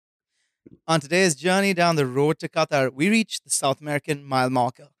On today's journey down the road to Qatar, we reach the South American mile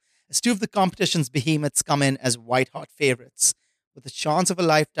marker as two of the competition's behemoths come in as white hot favorites. With a chance of a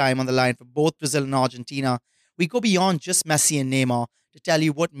lifetime on the line for both Brazil and Argentina, we go beyond just Messi and Neymar to tell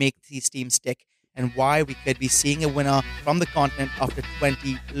you what makes these teams tick and why we could be seeing a winner from the continent after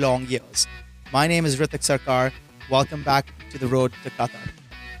 20 long years. My name is Ritik Sarkar. Welcome back to the road to Qatar.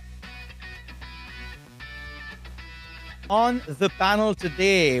 On the panel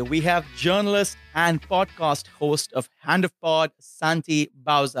today, we have journalist and podcast host of Hand of Pod, Santi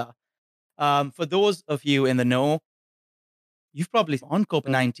Bauza. For those of you in the know, you've probably seen on Copa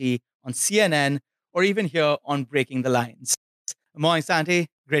 90, on CNN, or even here on Breaking the Lines. Good morning, Santi.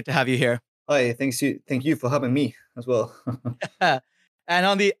 Great to have you here. Hi, thank you for having me as well. And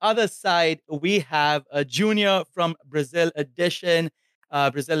on the other side, we have a junior from Brazil Edition.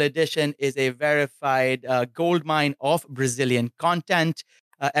 Brazil Edition is a verified gold mine of Brazilian content.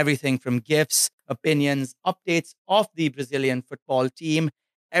 Everything from gifts, opinions, updates of the Brazilian football team.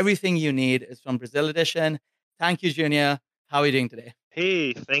 Everything you need is from Brazil Edition. Thank you, Junior. How are you doing today?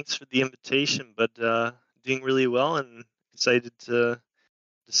 Hey, thanks for the invitation, but doing really well and excited to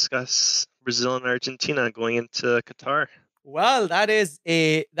discuss Brazil and Argentina going into Qatar. Well, that is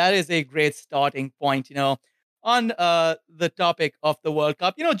a great starting point. On the topic of the World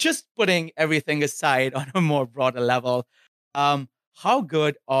Cup. Just putting everything aside on a more broader level. Um, how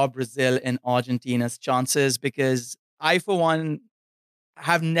good are Brazil and Argentina's chances? Because I, for one,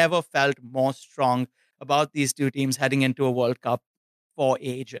 have never felt more strong about these two teams heading into a World Cup for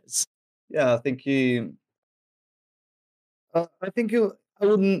ages. Yeah, thank you. I think I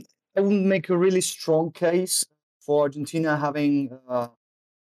wouldn't make a really strong case for Argentina having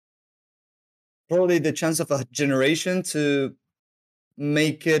probably the chance of a generation to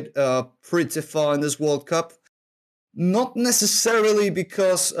make it pretty far in this World Cup. Not necessarily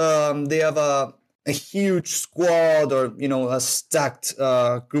because they have a huge squad or a stacked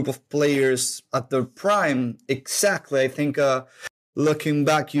group of players at their prime. Exactly, I think looking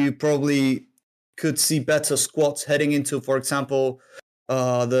back, you probably could see better squads heading into, for example,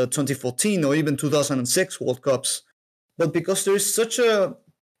 the 2014 or even 2006 World Cups. But because there is such a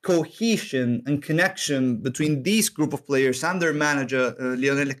cohesion and connection between these group of players and their manager,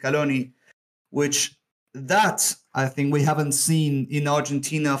 Lionel Scaloni, which that I think we haven't seen in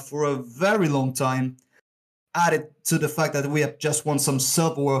Argentina for a very long time. Added to the fact that we have just won some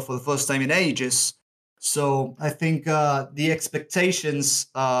silverware for the first time in ages. So I think the expectations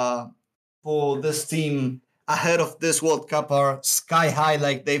for this team ahead of this World Cup are sky high,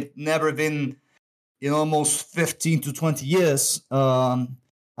 like they've never been in almost 15 to 20 years.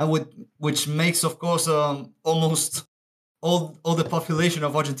 Which makes, of course, almost all the population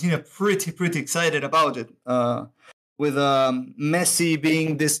of Argentina pretty excited about it. With Messi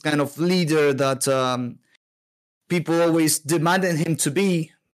being this kind of leader that people always demanded him to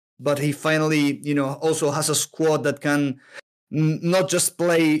be, but he finally, also has a squad that can not just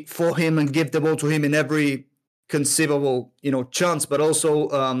play for him and give the ball to him in every conceivable, chance, but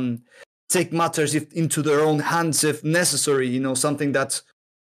also take matters into their own hands if necessary. Something that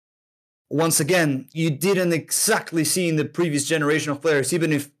once again, you didn't exactly see in the previous generation of players,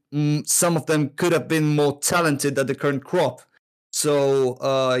 even if some of them could have been more talented than the current crop. So,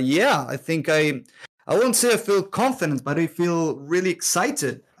 yeah, I think I won't say I feel confident, but I feel really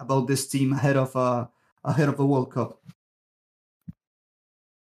excited about this team ahead of the World Cup.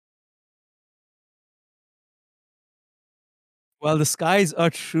 Well, the skies are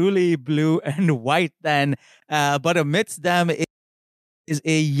truly blue and white then, but amidst them is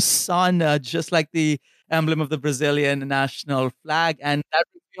a sun, just like the emblem of the Brazilian national flag. And that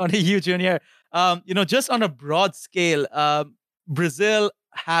brings me on to you, Junior. Just on a broad scale, Brazil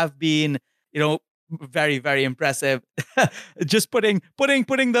have been, very, very impressive. Just putting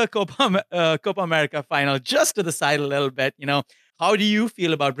the Copa America final just to the side a little bit. How do you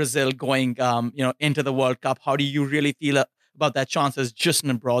feel about Brazil going, into the World Cup? How do you really feel about that chances just on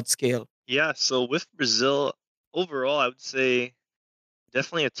a broad scale? Yeah, so with Brazil, overall, I would say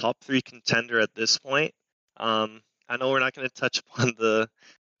definitely a top three contender at this point. I know we're not going to touch upon the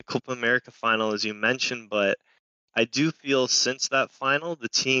Copa America final as you mentioned, but I do feel since that final, the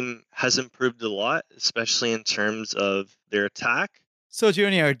team has improved a lot, especially in terms of their attack. So,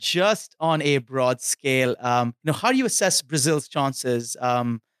 Junior, just on a broad scale, how do you assess Brazil's chances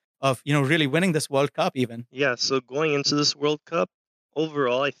of, really winning this World Cup? Even Yeah, so going into this World Cup,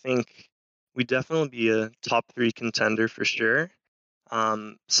 overall, I think we definitely be a top three contender for sure.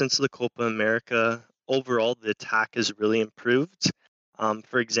 Since the Copa America, overall, the attack has really improved.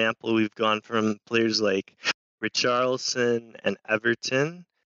 For example, we've gone from players like Richarlison and Everton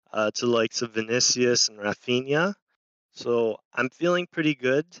to the likes of Vinicius and Rafinha. So I'm feeling pretty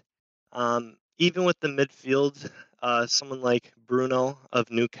good. Even with the midfield, someone like Bruno of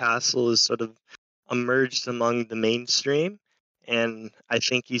Newcastle is sort of emerged among the mainstream, and I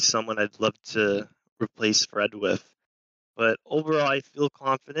think he's someone I'd love to replace Fred with. But overall, I feel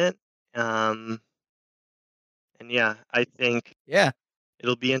confident. Um, and yeah, I think Yeah,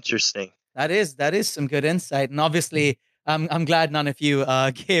 it'll be interesting. that is some good insight, and obviously, I'm glad none of you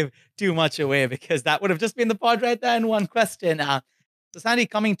gave too much away because that would have just been the pod right there in one question. So, Sandy,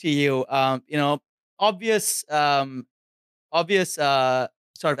 coming to you, obvious, obvious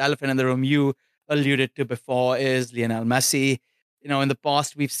sort of elephant in the room you alluded to before is Lionel Messi. In the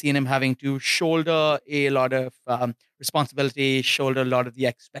past, we've seen him having to shoulder a lot of responsibility, shoulder a lot of the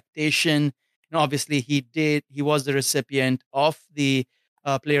expectation. Obviously, he was the recipient of the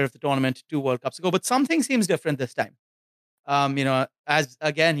player of the tournament 2 World Cups ago, but something seems different this time. As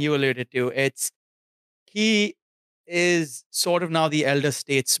again you alluded to, it's he is sort of now the elder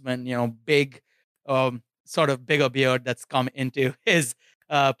statesman, big, sort of bigger beard that's come into his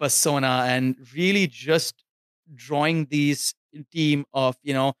persona and really just drawing these team of,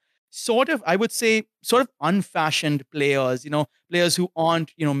 sort of, I would say, sort of unfashioned players, players who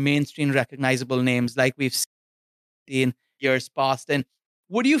aren't, mainstream recognizable names like we've seen years past. And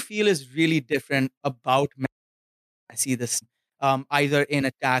what do you feel is really different about Messi this either in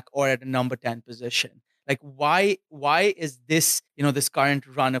attack or at a number 10 position? Like why is this, this current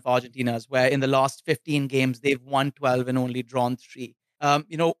run of Argentina's where in the last 15 games they've won 12 and only drawn 3?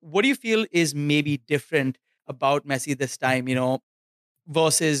 What do you feel is maybe different about Messi this time,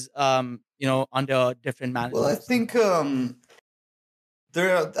 versus under different Well, I managers? think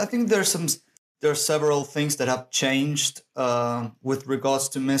there are several things that have changed with regards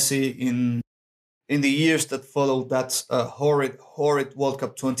to Messi in the years that followed that horrid World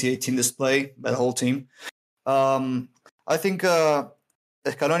Cup 2018 display by the whole team. I think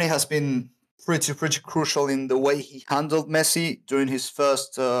Scaloni has been pretty crucial in the way he handled Messi during his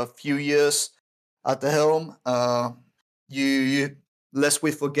first few years at the helm. You lest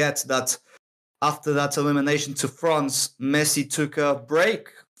we forget that after that elimination to France, Messi took a break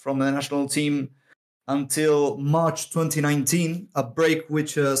from the national team until March 2019, a break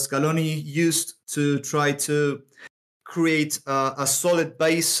which Scaloni used to try to create a solid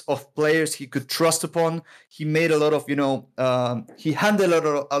base of players he could trust upon. He made a lot of, he handled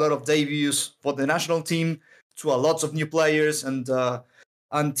a lot of debuts for the national team to a lots of new players, and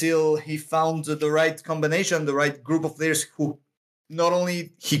until he found the right combination, the right group of players who not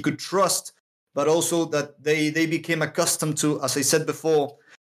only he could trust, but also that they became accustomed to, as I said before,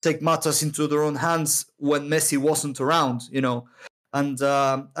 take matters into their own hands when Messi wasn't around, And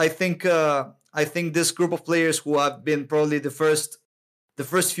I think this group of players who have been probably the first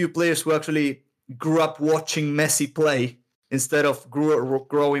few players who actually grew up watching Messi play instead of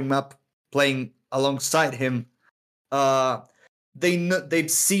growing up playing alongside him.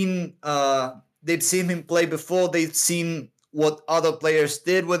 They've seen him play before. They've seen what other players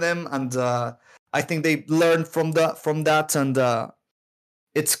did with him, and I think they learned from that, and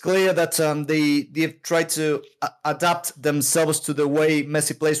it's clear that they've tried to adapt themselves to the way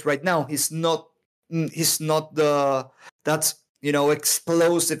Messi plays right now. He's not the that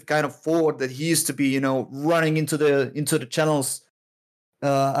explosive kind of forward that he used to be. Running into the channels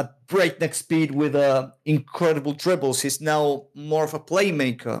at breakneck speed with incredible dribbles. He's now more of a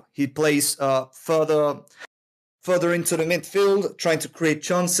playmaker. He plays further into the midfield, trying to create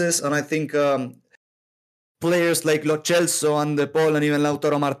chances, and I think players like Lo Celso and De Paul and even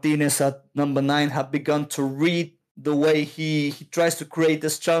Lautaro Martinez at number 9 have begun to read the way he tries to create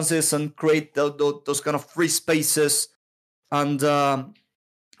these chances and create those kind of free spaces. And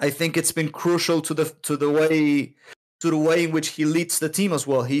I think it's been crucial to the way in which he leads the team as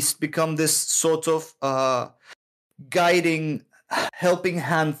well. He's become this sort of guiding, helping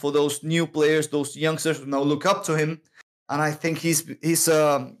hand for those new players, those youngsters who now look up to him. And I think he's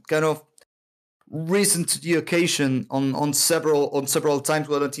kind of risen to the occasion on several times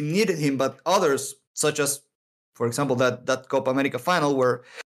where the team needed him, but others, such as, for example, that Copa America final where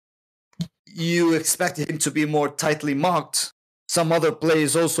you expected him to be more tightly marked. Some other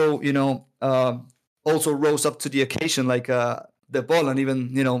players also, also rose up to the occasion, like De Paul and even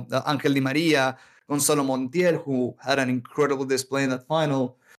Angel Di Maria, Gonzalo Montiel, who had an incredible display in that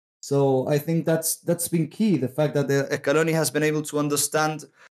final. So I think that's been key. The fact that the Scaloni has been able to understand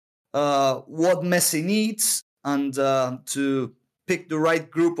what Messi needs and to pick the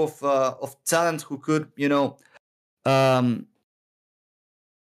right group of talent who could,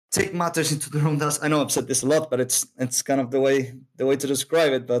 take matters into their own hands. I know I've said this a lot, but it's kind of the way to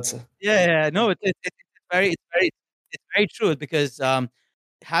describe it. But No, it's very true because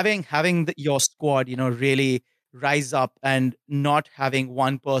having your squad, really rise up and not having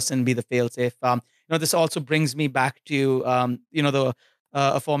one person be the failsafe. This also brings me back to the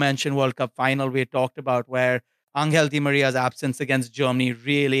aforementioned World Cup final we had talked about, where Angel Di Maria's absence against Germany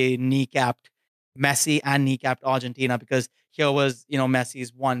really kneecapped Messi and kneecapped Argentina, because here was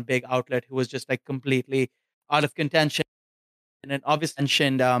Messi's one big outlet who was just like completely out of contention. And then obviously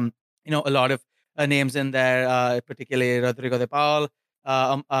mentioned, a lot of names in there, particularly Rodrigo de Paul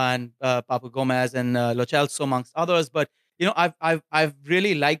and Papu Gomez and Lo Celso, amongst others. But I've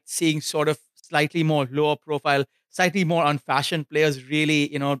really liked seeing sort of slightly more lower profile, slightly more unfashioned players really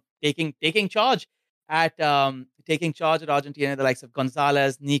taking charge at Argentina. The likes of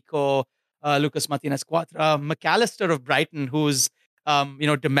Gonzalez, Nico, Lucas Martinez Cuatra, McAllister of Brighton, who's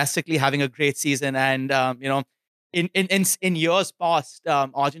domestically having a great season, and in years past,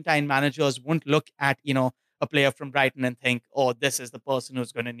 Argentine managers wouldn't look at a player from Brighton and think, oh, this is the person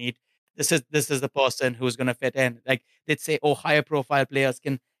who's going to need this is the person who's going to fit in. Like, they'd say, oh, higher profile players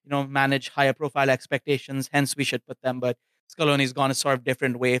can manage higher profile expectations, hence we should put them. But Scaloni's gone a sort of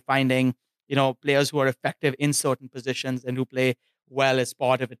different way, finding players who are effective in certain positions and who play well as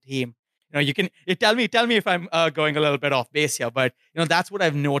part of a team. Tell me if I'm going a little bit off base here, but that's what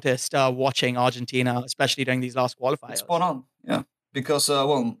I've noticed watching Argentina, especially during these last qualifiers. It's spot on, yeah. Because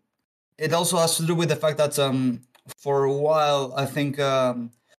well, it also has to do with the fact that for a while, I think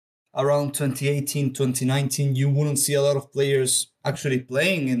around 2018, 2019, you wouldn't see a lot of players actually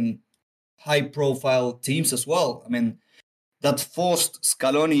playing in high-profile teams as well. I mean, that forced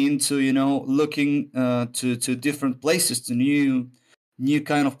Scaloni into looking to different places, to new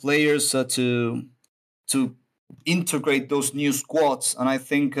kind of players to integrate those new squads. And I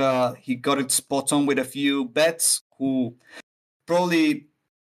think he got it spot on with a few bets who probably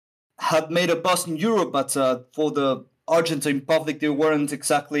had made a buzz in Europe, but for the Argentine public, they weren't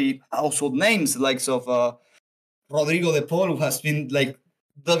exactly household names, the likes of Rodrigo de Paul, who has been like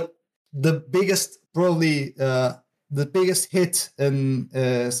the biggest, probably the biggest hit in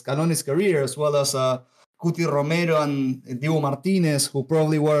Scaloni's career, as well as Cuti Romero and Diego Martinez, who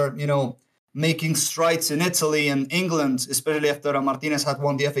probably were, making strides in Italy and England, especially after Martinez had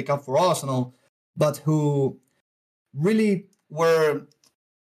won the FA Cup for Arsenal, but who really were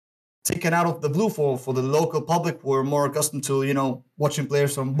taken out of the blue for the local public, who were more accustomed to, watching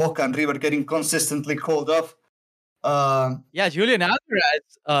players from Boca and River getting consistently called up. Julian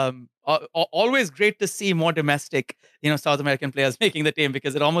Alvarez, always great to see more domestic, South American players making the team,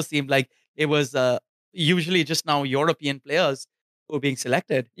 because it almost seemed like it was usually just now European players who are being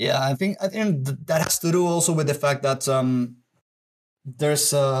selected. Yeah, I think that has to do also with the fact that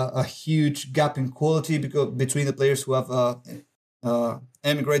there's a huge gap in quality between the players who have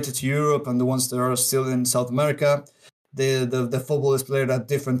emigrated to Europe and the ones that are still in South America. The football is played at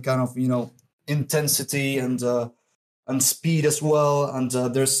different kind of intensity and speed as well. And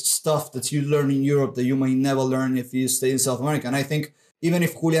there's stuff that you learn in Europe that you might never learn if you stay in South America. And I think even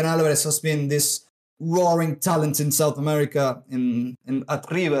if Julian Alvarez has been this roaring talent in South America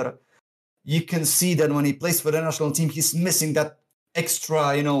at River, you can see that when he plays for the national team, he's missing that extra,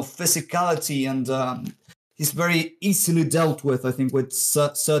 physicality, and he's very easily dealt with, I think, with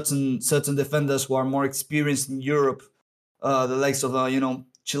certain defenders who are more experienced in Europe, the likes of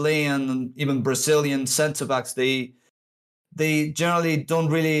Chilean and even Brazilian centre backs. They generally don't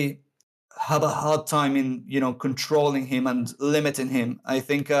really have a hard time in controlling him and limiting him. I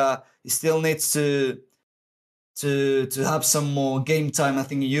think he still needs to have some more game time, I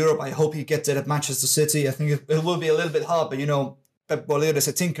think, in Europe. I hope he gets it at Manchester City. I think it will be a little bit hard, but Pep Guardiola is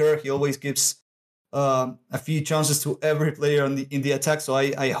a tinker. He always gives a few chances to every player in the attack. So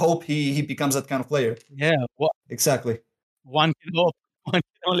I hope he becomes that kind of player. Yeah, exactly. One can hope. One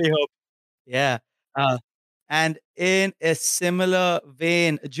can only hope. Yeah. And in a similar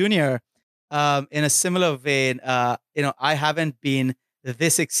vein, Junior, I haven't been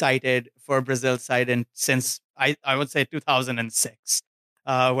this excited for Brazil's side since I would say 2006,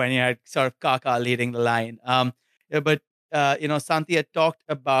 when you had sort of Kaká leading the line. But Santi had talked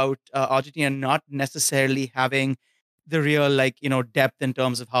about Argentina not necessarily having the real depth in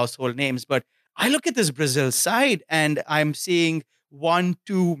terms of household names. But I look at this Brazil side and I'm seeing 1,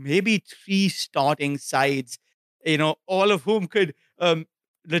 2, maybe 3 starting sides, all of whom could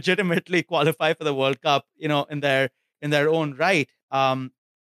legitimately qualify for the World Cup, in their own right.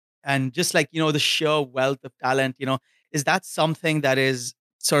 And just like, the sheer wealth of talent, is that something that is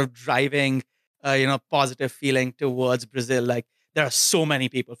sort of driving, positive feeling towards Brazil? Like there are so many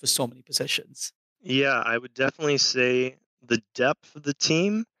people for so many positions. Yeah, I would definitely say the depth of the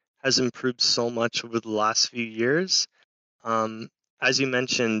team has improved so much over the last few years. Um, as you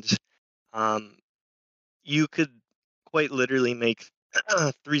mentioned, um, you could quite literally make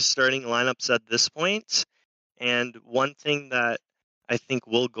three starting lineups at this point. And one thing that I think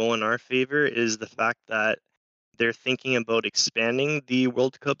will go in our favor is the fact that they're thinking about expanding the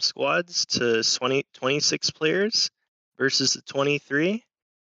World Cup squads to 26 players versus the 23.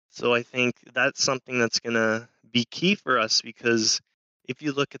 So I think that's something that's going to be key for us because if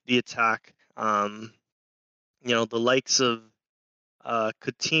you look at the attack, the likes of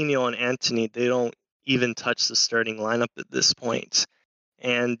Coutinho and Antony, they don't even touch the starting lineup at this point.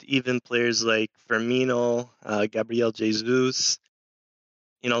 And even players like Firmino, Gabriel Jesus,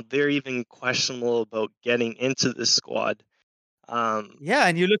 they're even questionable about getting into this squad. Yeah,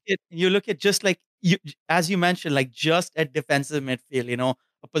 and you look at just like you as you mentioned, like just at defensive midfield,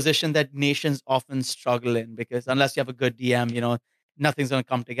 a position that nations often struggle in because unless you have a good DM, nothing's gonna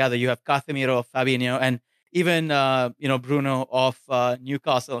come together. You have Casemiro, Fabinho, and even Bruno of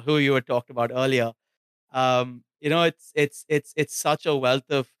Newcastle, who you had talked about earlier. It's such a wealth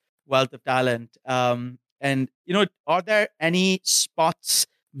of talent. And are there any spots,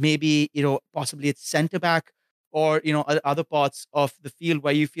 maybe possibly it's center back or other parts of the field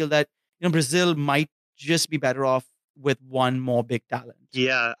where you feel that Brazil might just be better off with one more big talent?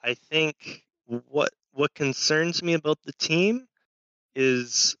 yeah, I think what concerns me about the team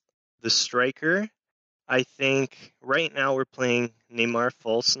is the striker. I think right now we're playing Neymar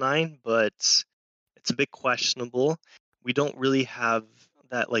false nine, but it's a bit questionable. We don't really have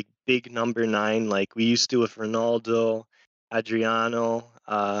that like big number nine like we used to with Ronaldo, Adriano,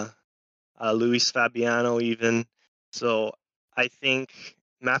 Luis Fabiano, even. So I think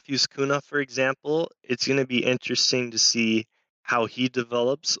Matthews Kuna, for example, it's going to be interesting to see how he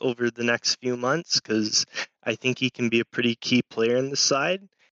develops over the next few months because I think he can be a pretty key player in the side.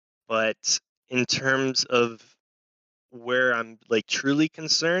 But in terms of where I'm like truly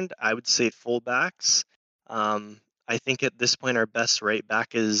concerned, I would say fullbacks. Um, I think at this point our best right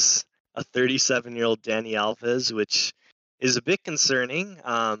back is a 37-year-old Danny Alves, which is a bit concerning.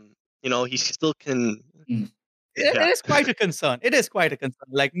 He still can. Mm. It Yeah, is quite a concern. It is quite a concern.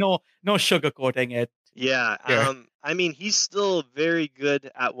 Like no sugarcoating it yeah. here. I mean, he's still very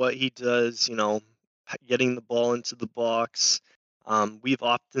good at what he does. Getting the ball into the box. We've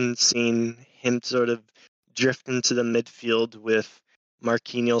often seen him sort of drift into the midfield with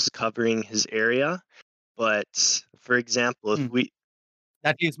Marquinhos covering his area. But for example, if Hmm. we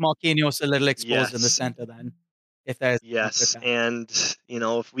That leaves Marquinhos a little exposed in the yes, center then, if there's a counter yes, attack. and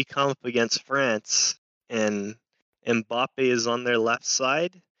if we come up against France and Mbappe is on their left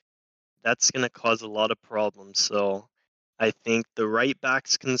side, that's going to cause a lot of problems. So I think the right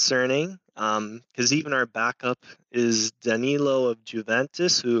back's concerning because even our backup is Danilo of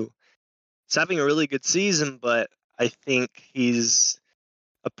Juventus, who is having a really good season, but I think he's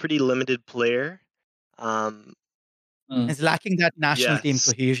a pretty limited player. Um, Mm. He's lacking that national team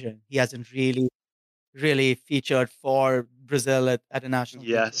yes, cohesion. He hasn't really featured for Brazil at a national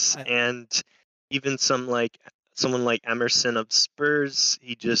team yes, level. and even someone like Emerson of Spurs,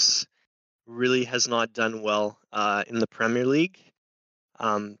 he just really has not done well in the Premier League.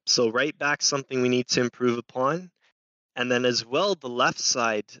 So right back something we need to improve upon, and then as well the left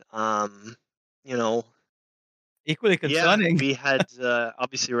side. You know, Equally yeah, concerning. we had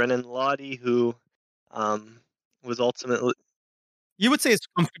obviously Renan Lodi who um, was ultimately You would say it's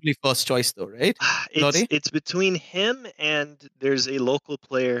comfortably first choice though, right, it's Lodi? it's between him and there's a local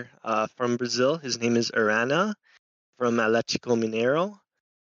player from Brazil. His name is Arana from Atlético Mineiro.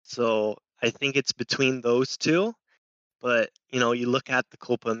 So I think it's between those two. But you look at the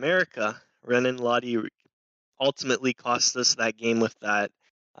Copa America. Renan Lodi ultimately cost us that game with that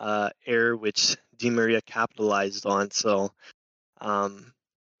error, which Di Maria capitalized on. So um,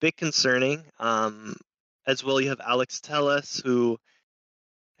 bit concerning. As well, you have Alex Telles, who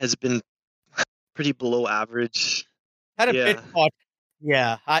has been pretty below average. Had a bit Yeah, caught.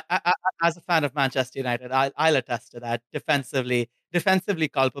 Yeah, as a fan of Manchester United, I'll attest to that. Defensively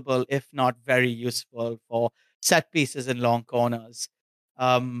culpable, if not very useful for set pieces and long corners.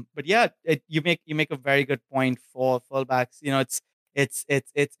 But yeah, you make a very good point for fullbacks.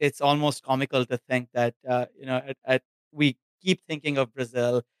 It's almost comical to think that we keep thinking of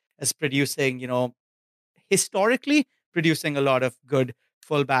Brazil as producing, historically producing a lot of good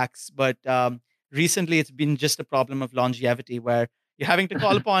fullbacks, but recently it's been just a problem of longevity where you're having to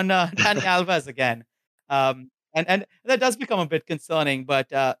call upon Dani Alves again, and that does become a bit concerning.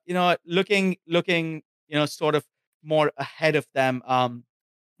 But looking sort of more ahead of them.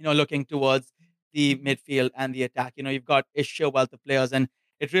 Looking towards the midfield and the attack. You've got a sheer wealth of players, and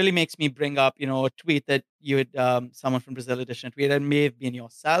it really makes me bring up, a tweet that you had, someone from Brazil edition tweeted, it may have been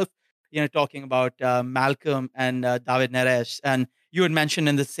yourself, talking about Malcolm and David Neres. And you had mentioned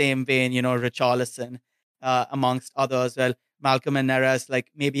in the same vein, Richarlison, amongst others. Well, Malcolm and Neres, like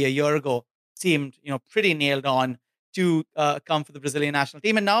maybe a year ago, seemed, pretty nailed on to come for the Brazilian national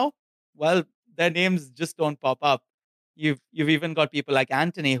team. And now, well, their names just don't pop up. You've even got people like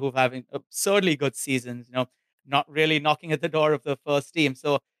Anthony who've having absurdly good seasons, not really knocking at the door of the first team.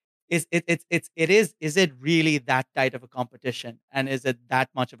 So is it really that tight of a competition? And is it that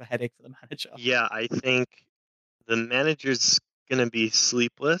much of a headache for the manager? Yeah, I think the manager's gonna be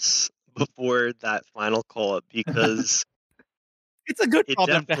sleepless before that final call up because It's a good it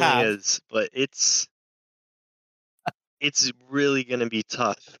problem to definitely have. is, but it's really gonna be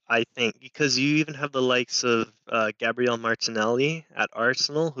tough, I think, because you even have the likes of Gabriel Martinelli at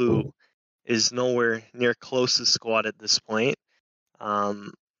Arsenal, who is nowhere near close to squad at this point.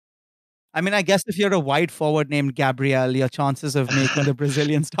 Um, I mean, I guess if you're a wide forward named Gabriel, your chances of making the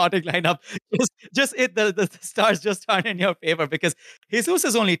Brazilian starting lineup the stars just aren't in your favor because Jesus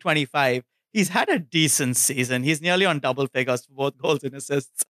is only 25. He's had a decent season. He's nearly on double figures for both goals and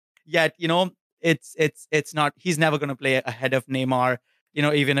assists. Yet, it's not. He's never going to play ahead of Neymar.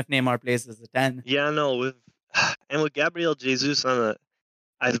 Even if Neymar plays as a 10. yeah, no, with Gabriel Jesus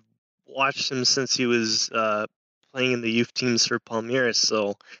I've watched him since he was playing in the youth teams for Palmeiras,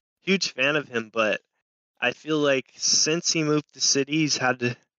 so huge fan of him. But I feel like since he moved to City,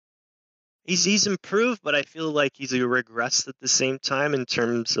 he's improved, but I feel like he's regressed at the same time in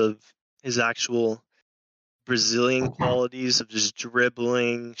terms of his actual Brazilian qualities of just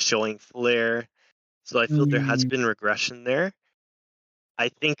dribbling, showing flair. So I feel there has Mm. been regression there. I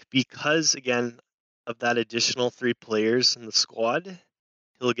think because again of that additional 3 players in the squad,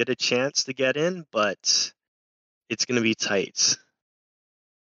 he'll get a chance to get in, but it's going to be tight.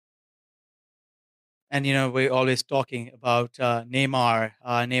 And we're always talking about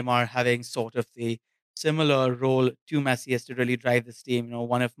Neymar having sort of the similar role to Messi as to really drive this team.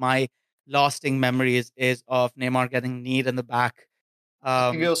 One of my lasting memories is of Neymar getting kneed in the back.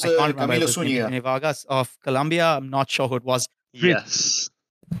 I think it was I can't remember. It Camilo was maybe Zuniga. Jimmy Vargas of Colombia. I'm not sure who it was. Yes.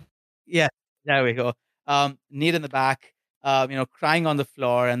 Yeah, there we go. Kneed in the back, crying on the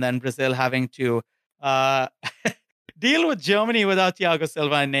floor, and then Brazil having to uh, deal with Germany without Thiago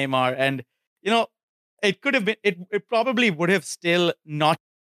Silva and Neymar. And, you know, it could have been, it probably would have still not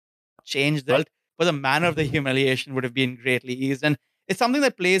changed the result, but the manner of the humiliation would have been greatly eased. And it's something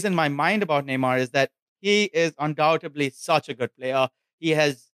that plays in my mind about Neymar is that he is undoubtedly such a good player. He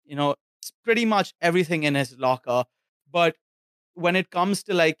has, pretty much everything in his locker. But when it comes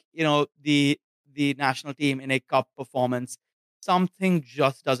to like the national team in a cup performance, something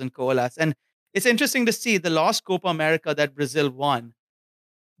just doesn't coalesce. And it's interesting to see the last Copa America that Brazil won.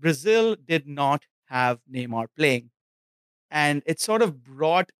 Brazil did not have Neymar playing, and it sort of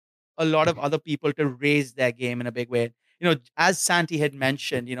brought a lot of other people to raise their game in a big way. As Santi had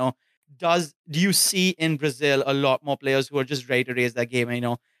mentioned, do you see in Brazil a lot more players who are just ready to raise their game?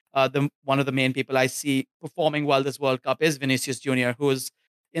 The one of the main people I see performing well this World Cup is Vinicius Junior, who's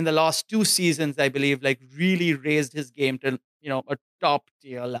in the last 2 seasons, I believe, like really raised his game to a top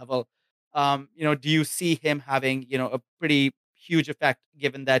tier level. Do you see him having a pretty huge effect,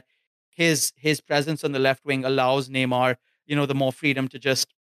 given that his presence on the left wing allows Neymar the more freedom to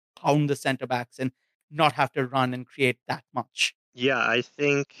just pound the center backs and not have to run and create that much. Yeah,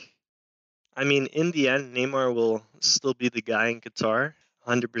 I mean, in the end, Neymar will still be the guy in Qatar,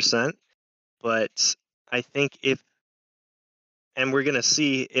 100%. But I think and we're going to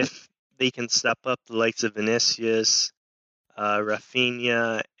see if they can step up the likes of Vinicius,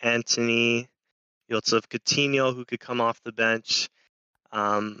 Rafinha, Anthony. You also have Coutinho who could come off the bench.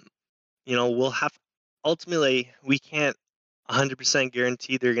 Um, we'll have ultimately we can't 100%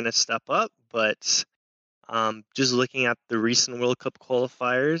 guarantee they're going to step up, but just looking at the recent World Cup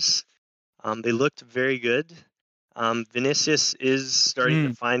qualifiers, they looked very good. Vinicius is starting to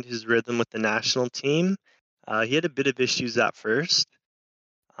Mm. find his rhythm with the national team. He had a bit of issues at first,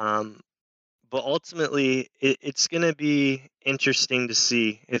 um, but ultimately it's going to be interesting to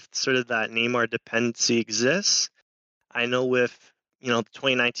see if sort of that Neymar dependency exists. I know with the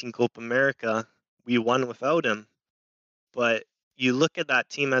 2019 Copa America, we won without him, but you look at that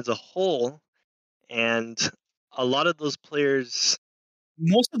team as a whole, and a lot of those players,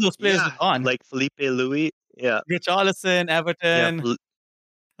 Most of those players are yeah, gone. like Felipe Louis, yeah, Richarlison, yeah, Everton,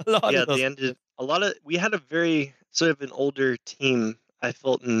 a lot yeah. of They those ended players. a lot of. We had a very sort of an older team. I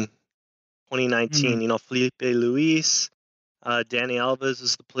felt in 2019. Mhm. You know, Felipe Luis, Danny Alves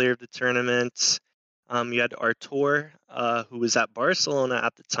was the player of the tournament. You had Artur, who was at Barcelona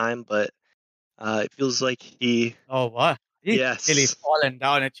at the time, but it feels like he, Oh, what? He's really yes, fallen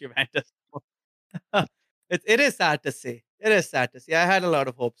down at Juventus. It is sad to see. It is sad to see. I had a lot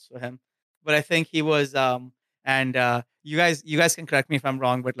of hopes for him, but I think he was and you guys can correct me if I'm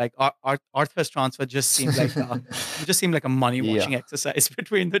wrong, but like Arthur's transfer just seemed like a money Yeah. washing exercise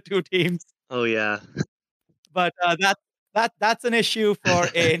between the two teams. oh yeah, But that's an issue for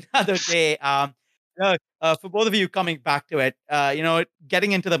another day. For both of you coming back to it,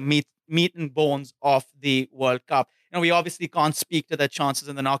 getting into the meat and bones of the World Cup. We obviously can't speak to the chances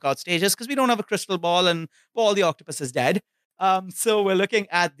in the knockout stages because we don't have a crystal ball, and Paul the Octopus is dead. So we're looking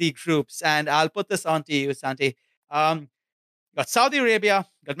at the groups, and I'll put this on to you, Santi. Got Saudi Arabia,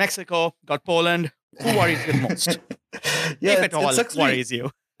 got Mexico, got Poland. Who worries you the most, Yeah, if at all it's actually worries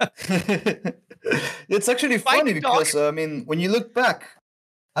you? it's actually Fight funny talk. because I mean, when you look back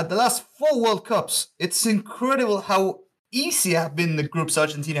at the last 4 World Cups, it's incredible how easy have been the groups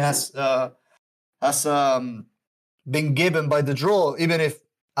Argentina has been given by the draw. Even if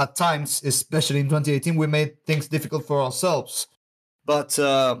at times, especially in 2018, we made things difficult for ourselves. But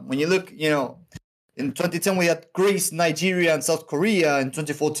when you look, in 2010 we had Greece, Nigeria, and South Korea. In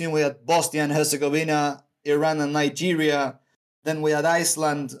 2014 we had Bosnia and Herzegovina, Iran, and Nigeria. Then we had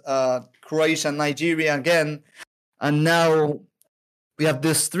Iceland, Croatia, and Nigeria again. And now we have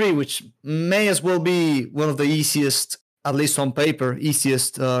these three, which may as well be one of the easiest, at least on paper,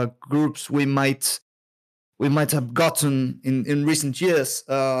 easiest groups we might have gotten in recent years.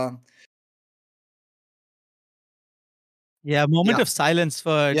 Yeah, moment Yeah, of silence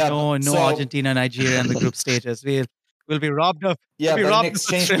for yeah. no So Argentina, Nigeria in the group stages. We'll be robbed of we'll yeah, be but in robbed of the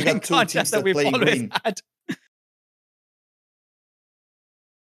exchange we thrilling got two contest teams that that we've play in always green. had.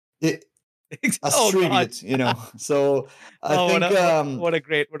 It, as Oh God! tribute, So I Oh, think, what a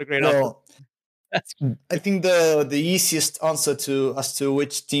great output. well, That's I think the easiest answer to as to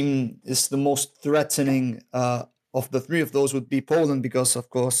which team is the most threatening of the three of those would be Poland, because of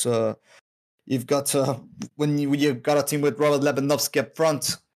course you've got when you've got a team with Robert Lewandowski up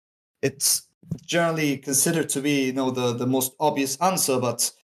front, it's generally considered to be the most obvious answer.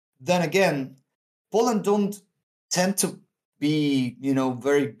 But then again, Poland don't tend to be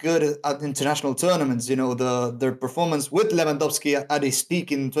very good at international tournaments. Their performance with Lewandowski at his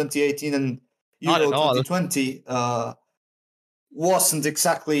peak in 2018 and not Euro at all. 2020 wasn't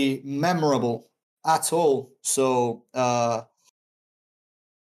exactly memorable at all. So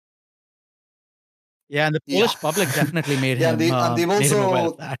Yeah, and the yeah, Polish public definitely made yeah, him and they've aware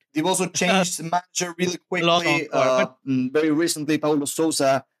of also that. changed the manager really A lot quickly. encore, but Very recently, Paulo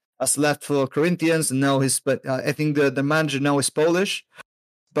Sousa has left for Corinthians, and now but I think the manager now is Polish,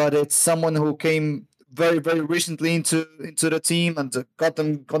 but it's someone who came very very recently into the team and got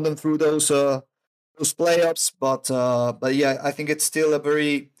them through those playoffs. But yeah, I think it's still a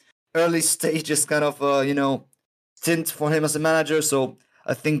very early stages kind of stint for him as a manager. So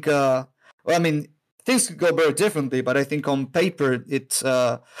I think well, I mean, things could go very differently, but I think on paper it's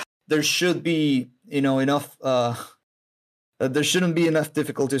there should be enough. There shouldn't be enough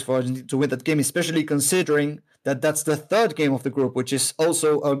difficulties for Argentina to win that game, especially considering that that's the third game of the group, which is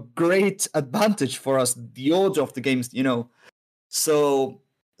also a great advantage for us. The order of the games, So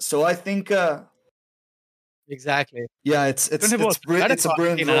I think exactly. yeah, it's Couldn't have worked better it's a for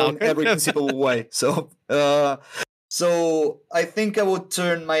brilliant Argentina draw now. in every conceivable way. So I think I would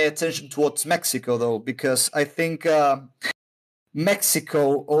turn my attention towards Mexico, though, because I think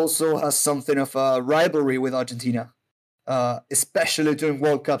Mexico also has something of a rivalry with Argentina, especially during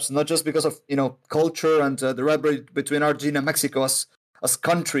World Cups. Not just because of culture and the rivalry between Argentina and Mexico as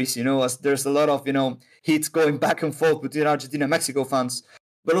countries. As there's a lot of heat going back and forth between Argentina and Mexico fans,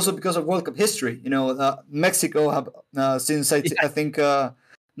 but also because of World Cup history. Mexico have since I think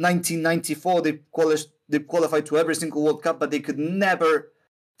 1994 they qualified to every single World Cup, but they could never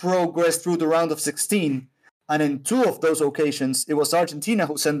progress through the round of 16. And in two of those occasions, it was Argentina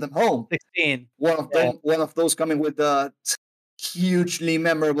who sent them home. 16. One of those coming with a hugely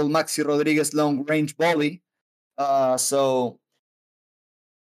memorable Maxi Rodriguez long range volley. So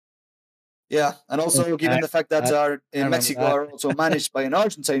yeah, and also given the fact that in Mexico are also managed by an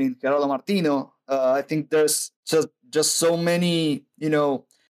Argentine, Gerardo Martino, I think there's just so many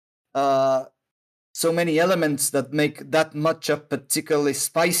so many elements that make that matchup particularly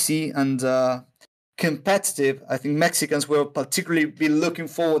spicy and competitive. I think Mexicans will particularly be looking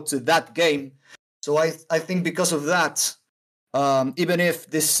forward to that game. So I think because of that, even if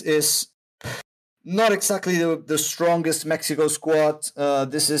this is not exactly the strongest Mexico squad,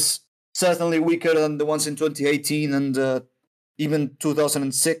 this is certainly weaker than the ones in 2018 and even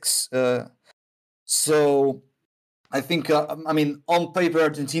 2006. So I think, I mean, on paper,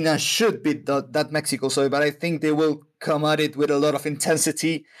 Argentina should beat that Mexico side, but I think they will come at it with a lot of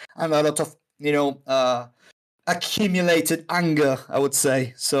intensity and a lot of, accumulated anger, I would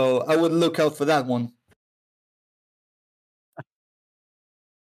say. So I would look out for that one.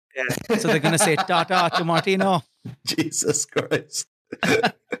 Yeah. So they're going to say "Tata" to Martino. Jesus Christ.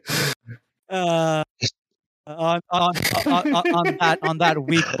 On that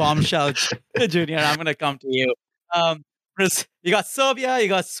weak bombshell, Junior, I'm going to come to you. You got Serbia, you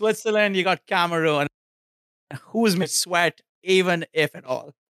got Switzerland, you got Cameroon. Who's made sweat, even if at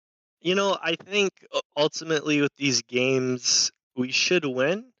all? I think ultimately with these games, we should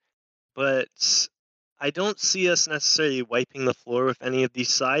win, but I don't see us necessarily wiping the floor with any of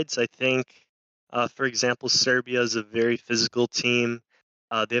these sides. I think, for example, Serbia is a very physical team.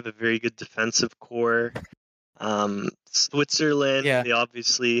 They have a very good defensive core. Switzerland, Yeah. they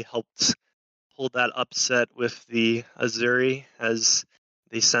obviously helped pull that upset with the Azzurri as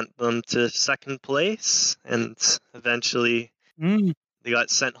they sent them to second place and eventually they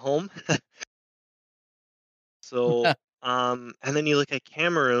got sent home. So, and then you look at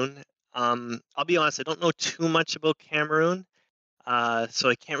Cameroon. I'll be honest, I don't know too much about Cameroon, so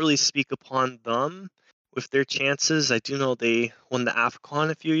I can't really speak upon them with their chances. I do know they won the AFCON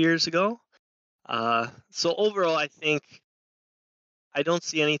a few years ago. So overall, I think I don't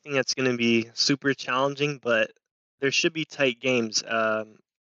see anything that's going to be super challenging, but there should be tight games.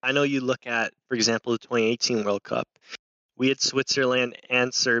 I know you look at, for example, the 2018 World Cup. We had Switzerland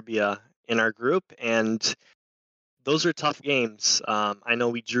and Serbia in our group, and those are tough games. I know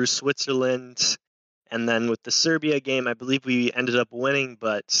we drew Switzerland, and then with the Serbia game, I believe we ended up winning,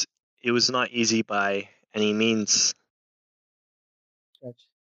 but it was not easy by any means.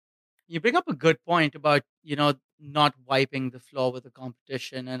 You bring up a good point about not wiping the floor with the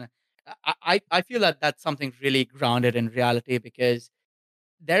competition, and I feel that that's something really grounded in reality, because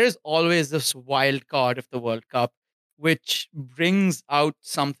there is always this wild card of the World Cup, which brings out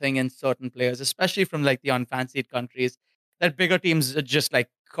something in certain players, especially from like the unfancied countries, that bigger teams are just like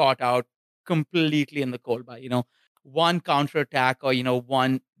caught out completely in the cold by, one counter attack, or,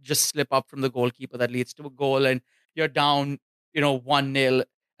 one just slip up from the goalkeeper that leads to a goal, and you're down, 1-0,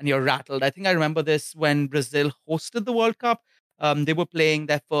 and you're rattled. I think I remember this when Brazil hosted the World Cup. They were playing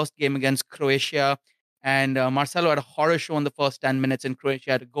their first game against Croatia, and Marcelo had a horror show in the first 10 minutes, and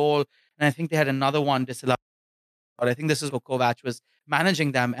Croatia had a goal. And I think they had another one disallowed. I think this is what Kovac was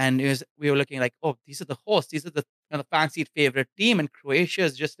managing them. And we were looking like, oh, these are the hosts. These are the fancied favorite team. And Croatia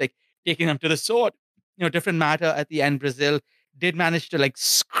is just like taking them to the sword. Different matter at the end. Brazil did manage to like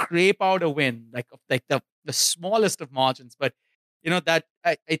scrape out a win, like the smallest of margins. But, that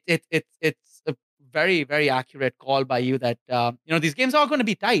it's a very, very accurate call by you that, these games are going to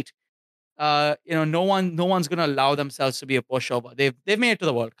be tight. No one's going to allow themselves to be a pushover. They've made it to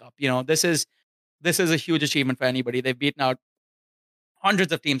the World Cup. This is a huge achievement for anybody. They've beaten out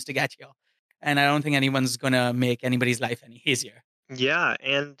hundreds of teams to get here, and I don't think anyone's going to make anybody's life any easier. Yeah,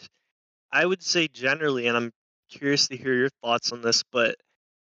 and I would say generally, and I'm curious to hear your thoughts on this, but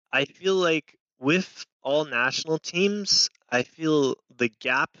I feel like with all national teams, I feel the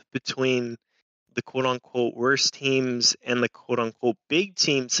gap between the quote unquote worst teams and the quote unquote big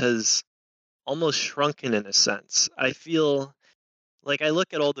teams has almost shrunken in a sense. I feel like I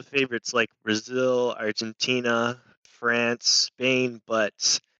look at all the favorites like Brazil, Argentina, France, Spain,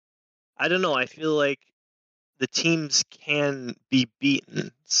 but I don't know. I feel like the teams can be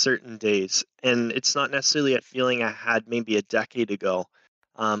beaten certain days, and it's not necessarily a feeling I had maybe a decade ago.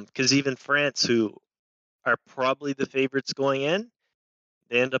 Because even France, who are probably the favorites going in,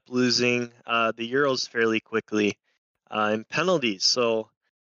 they end up losing the Euros fairly quickly in penalties. So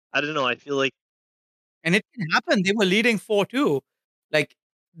I don't know. I feel like And it can happen. They were leading 4-2. Like,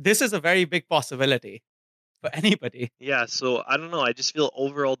 this is a very big possibility for anybody. yeah. So I don't know. I just feel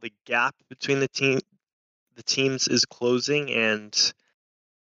overall the gap between the teams is closing, and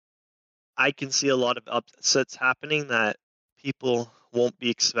I can see a lot of upsets happening that people won't be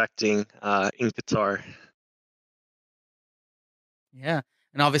expecting in Qatar. Yeah.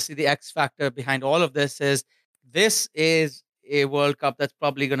 And obviously, the X factor behind all of this is a World Cup that's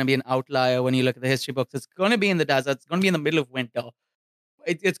probably going to be an outlier when you look at the history books. It's going to be in the desert. It's going to be in the middle of winter.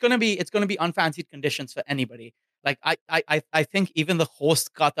 It's going to be unfancied conditions for anybody. Like I think even the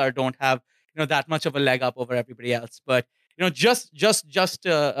host Qatar don't have that much of a leg up over everybody else. But just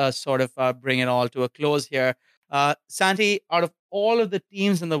to sort of bring it all to a close here, Santi, out of all of the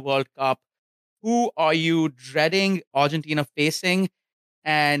teams in the World Cup, who are you dreading Argentina facing?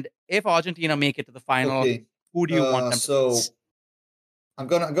 And if Argentina make it to the final, Okay. who do you want them to So face? I'm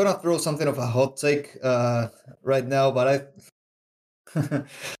gonna throw something of a hot take right now, but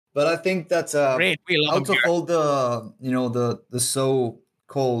but I think that Great, we love them out of here. all the the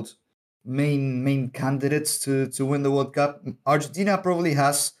so-called main candidates to win the World Cup, Argentina probably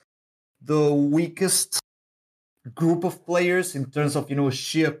has the weakest group of players in terms of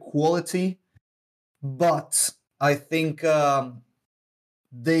sheer quality, but I think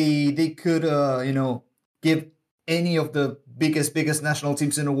they could give any of the biggest national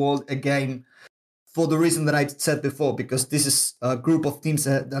teams in the world a game, for the reason that I said before, because this is a group of teams,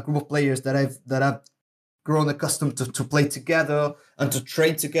 a group of players that I've grown accustomed to play together and to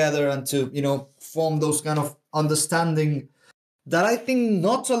trade together and to form those kind of understanding that I think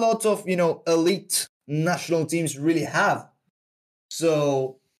not a lot of elite national teams really have.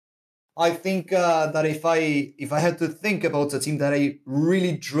 So I think that if I had to think about a team that I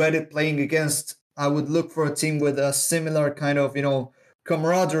really dreaded playing against, I would look for a team with a similar kind of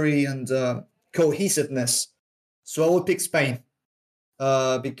camaraderie and cohesiveness. So I would pick Spain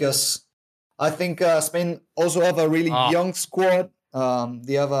because I think Spain also have a really Ah, young squad.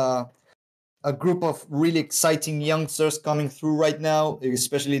 They have a group of really exciting youngsters coming through right now,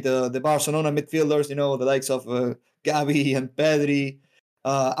 especially the Barcelona midfielders, the likes of Gavi and Pedri,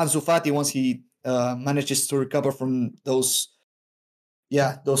 Ansu Fati once he manages to recover from those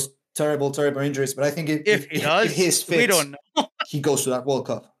terrible injuries. But I think if he if he does, is we fit, don't know. he goes to that World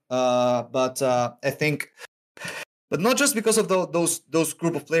Cup. But I think, but not just because of those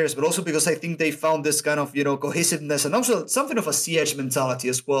group of players, but also because I think they found this kind of cohesiveness and also something of a CH mentality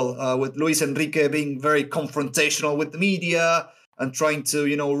as well. With Luis Enrique being very confrontational with the media and trying to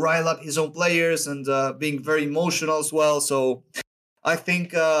rile up his own players and being very emotional as well. So I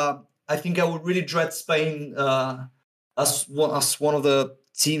think I would really dread Spain as one of the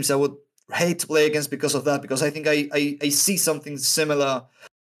teams I would hate to play against because of that. Because I think I see something similar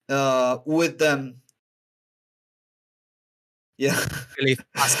with them. Yeah, Really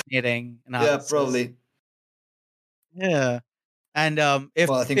fascinating yeah, analysis. probably. Yeah. And if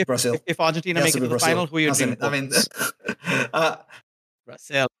Well, I think Brazil. if Argentina It has make to it be to the final, Brazil, who are you hasn't dreaming it? I for? mean, uh,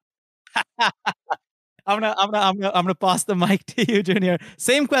 Brazil. I'm gonna pass the mic to you, Junior.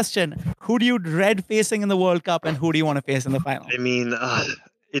 Same question. Who do you dread facing in the World Cup, and who do you want to face in the final? I mean,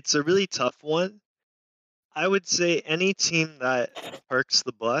 it's a really tough one. I would say any team that parks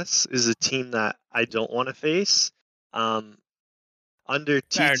the bus is a team that I don't want to face. Um, under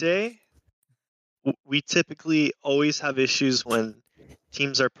Fair Tite, we typically always have issues when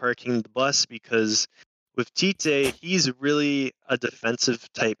teams are parking the bus because with Tite, he's really a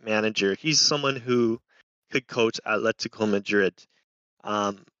defensive type manager. He's someone who could coach Atletico Madrid.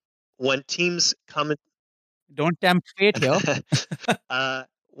 Um, when teams come Don't tempt fate here.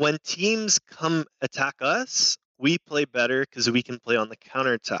 when teams come attack us, we play better because we can play on the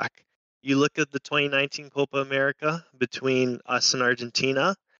counterattack. You look at the 2019 Copa America between us and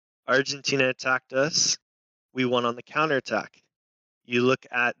Argentina. Argentina attacked us. We won on the counterattack. You look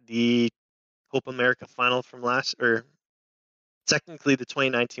at the Copa America final from or technically the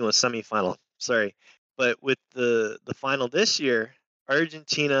 2019 was semifinal. Sorry, but with the final this year,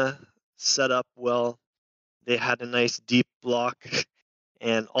 Argentina set up well. They had a nice deep block,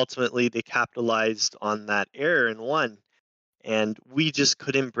 and ultimately they capitalized on that error and won. And we just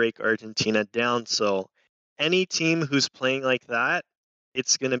couldn't break Argentina down. So any team who's playing like that,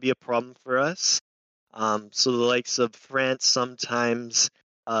 it's going to be a problem for us. So the likes of France sometimes,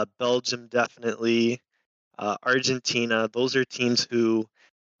 Belgium definitely, Argentina, those are teams who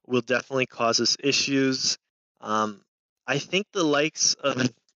will definitely cause us issues. Um, I think the likes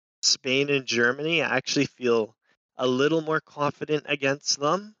of Spain and Germany, I actually feel a little more confident against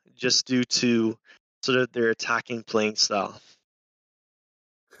them just due to sort of their attacking playing style.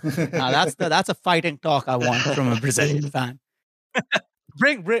 Now that's a fighting talk I want from a Brazilian fan.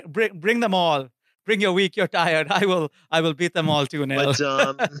 Bring them all. Bring your weak, you're tired. I will beat them all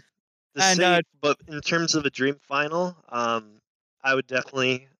 2-0. And But in terms of a dream final, I would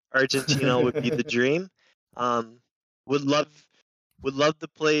definitely Argentina would be the dream. Um, would love to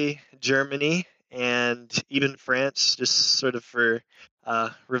play Germany and even France, just sort of for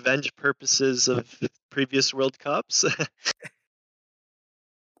revenge purposes of previous World Cups.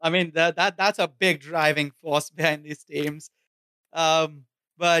 I mean that's a big driving force behind these teams. Um,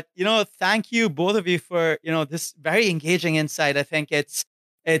 but thank you both of you for this very engaging insight. I think it's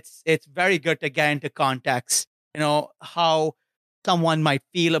very good to get into context. How someone might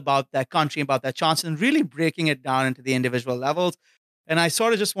feel about their country, about their chance, and really breaking it down into the individual levels. And I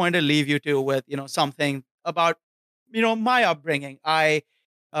sort of just wanted to leave you two with something about my upbringing. I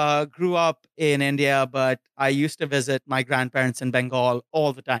grew up in India, but I used to visit my grandparents in Bengal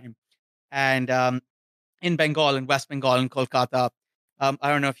all the time. And in Bengal, in West Bengal, in Kolkata, I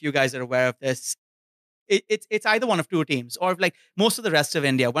don't know if you guys are aware of this. It's either one of two teams, or if, like most of the rest of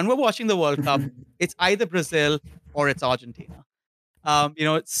India, when we're watching the World Cup, it's either Brazil or it's Argentina.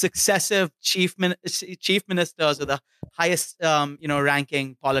 Successive chief ministers or the highest,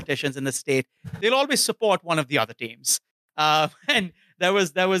 ranking politicians in the state, they'll always support one of the other teams. And there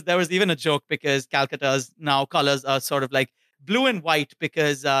was even a joke because Calcutta's now colors are sort of like blue and white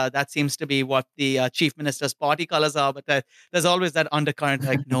because that seems to be what the chief minister's party colors are. But there's always that undercurrent,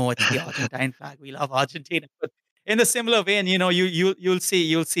 like, no, it's the Argentine flag. We love Argentina. But in a similar vein, you'll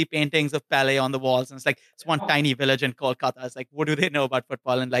see paintings of Pele on the walls, and it's like it's one tiny village in Kolkata. It's like, what do they know about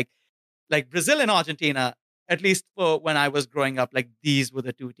football? And like Brazil and Argentina, at least for when I was growing up, like these were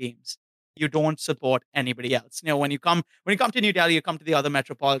the two teams. You don't support anybody else. When you come to New Delhi, you come to the other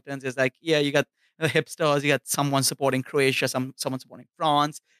metropolitans. It's like, yeah, you got the hipsters, you got someone supporting Croatia, someone supporting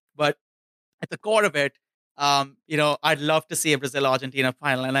France, but at the core of it, I'd love to see a Brazil Argentina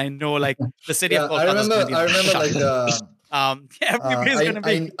final, and I know like the city of Yeah, I Kolkata is going remember. to be I remember shut. like Everybody's going to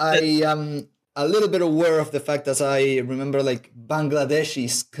be. I am a little bit aware of the fact that I remember like Bangladesh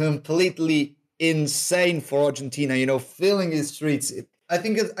is completely insane for Argentina. Filling the streets. I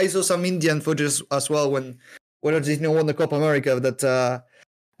think I saw some Indian footage as well when Argentina won the Copa America. That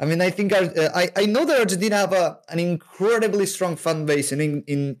I think I know that Argentina have an incredibly strong fan base in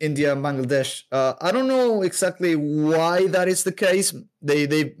India and Bangladesh. I don't know exactly why that is the case.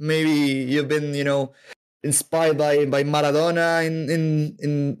 They maybe you've been inspired by Maradona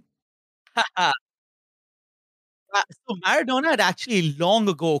in So Maradona had actually long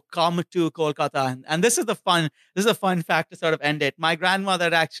ago come to Kolkata, and this is a fun fact to sort of end it. My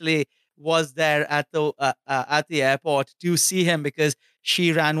grandmother actually was there at the airport to see him because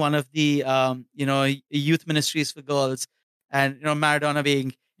she ran one of the youth ministries for girls, and Maradona,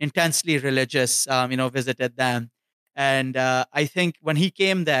 being intensely religious, visited them. And I think when he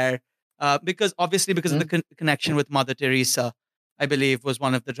came there, because of the connection with Mother Teresa, I believe was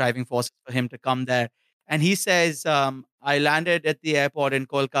one of the driving forces for him to come there. And he says, I landed at the airport in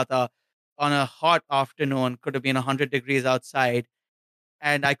Kolkata on a hot afternoon, could have been 100 degrees outside,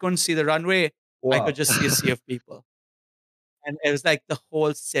 and I couldn't see the runway. I could wow. just see a sea of people. And it was like the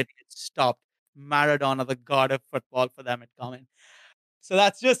whole city had stopped. Maradona, the god of football, for them had come in. So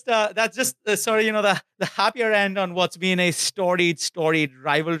that's just sort of the happier end on what's been a storied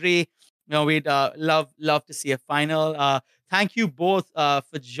rivalry. We'd love to see a final. Thank you both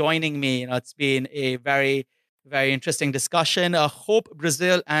for joining me. It's been a very very interesting discussion. Hope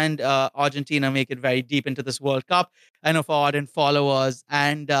Brazil and Argentina make it very deep into this World Cup. I know for ardent followers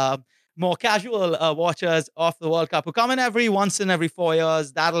and more casual watchers of the World Cup who come in every once in every 4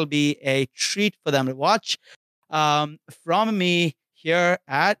 years, that'll be a treat for them to watch. From me here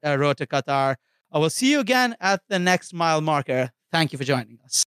at Road to Qatar. I will see you again at the next mile marker. Thank you for joining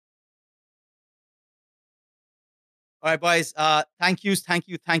us. All right, boys. Thank you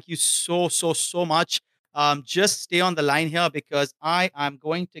so much. Just stay on the line here because I am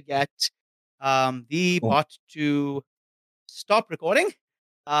going to get the Oh. bot to stop recording.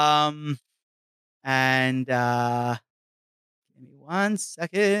 And give me 1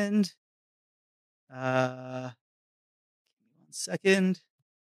 second. Give me 1 second.